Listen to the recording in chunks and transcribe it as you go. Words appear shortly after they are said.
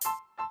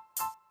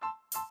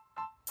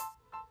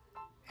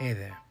Hey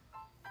there,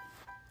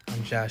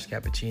 I'm Josh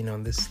Cappuccino,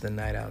 and this is the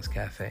Night Owl's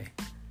Café.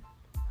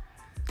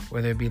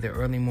 Whether it be the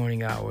early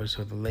morning hours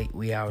or the late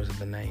wee hours of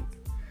the night,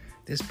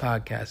 this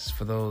podcast is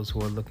for those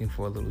who are looking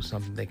for a little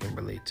something they can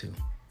relate to.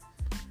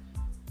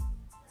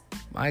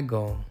 My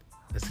goal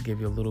is to give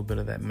you a little bit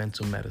of that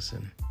mental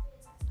medicine,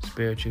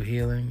 spiritual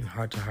healing, and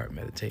heart-to-heart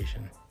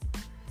meditation.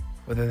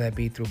 Whether that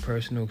be through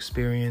personal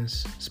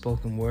experience,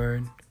 spoken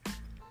word,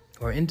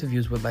 or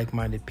interviews with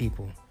like-minded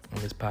people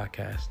on this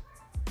podcast.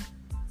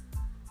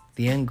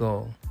 The end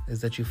goal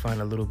is that you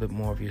find a little bit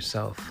more of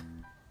yourself,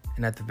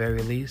 and at the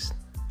very least,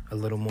 a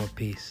little more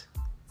peace.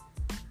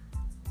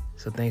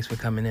 So thanks for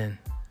coming in.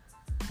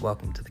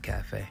 Welcome to the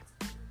cafe.